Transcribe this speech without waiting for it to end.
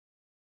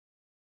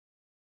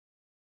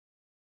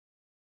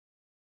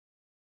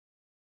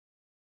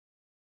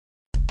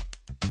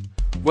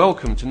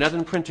Welcome to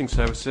Netherine Printing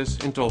Services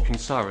in Dorking,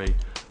 Surrey.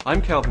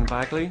 I'm Kelvin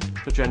Bagley,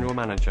 the General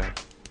Manager.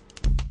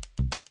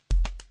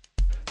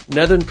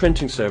 Netherine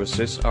Printing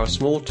Services are a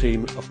small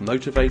team of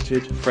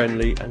motivated,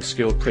 friendly and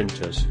skilled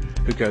printers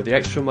who go the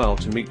extra mile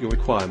to meet your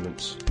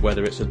requirements,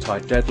 whether it's a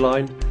tight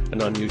deadline,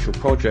 an unusual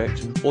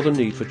project or the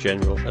need for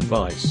general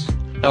advice.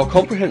 Our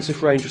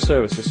comprehensive range of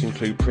services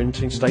include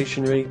printing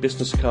stationery,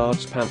 business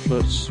cards,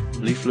 pamphlets,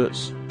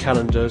 leaflets,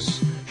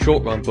 calendars,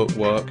 short-run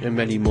bookwork and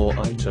many more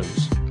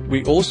items.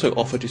 We also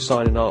offer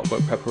design and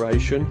artwork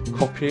preparation,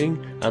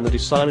 copying and the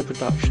design and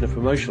production of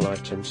promotional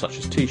items such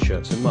as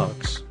t-shirts and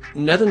mugs.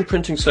 Netherine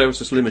Printing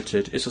Services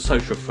Limited is a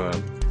social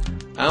firm.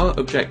 Our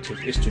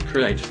objective is to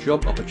create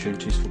job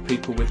opportunities for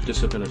people with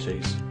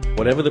disabilities.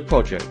 Whatever the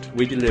project,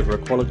 we deliver a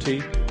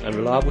quality and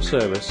reliable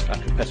service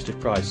at competitive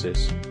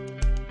prices.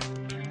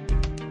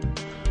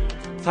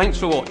 Thanks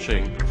for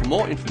watching. For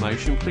more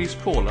information, please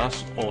call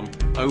us on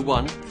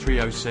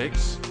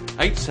 01306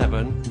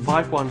 87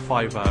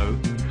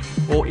 5150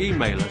 or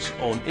email us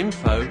on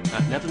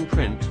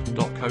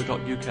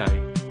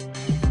info@netherineprint.co.uk.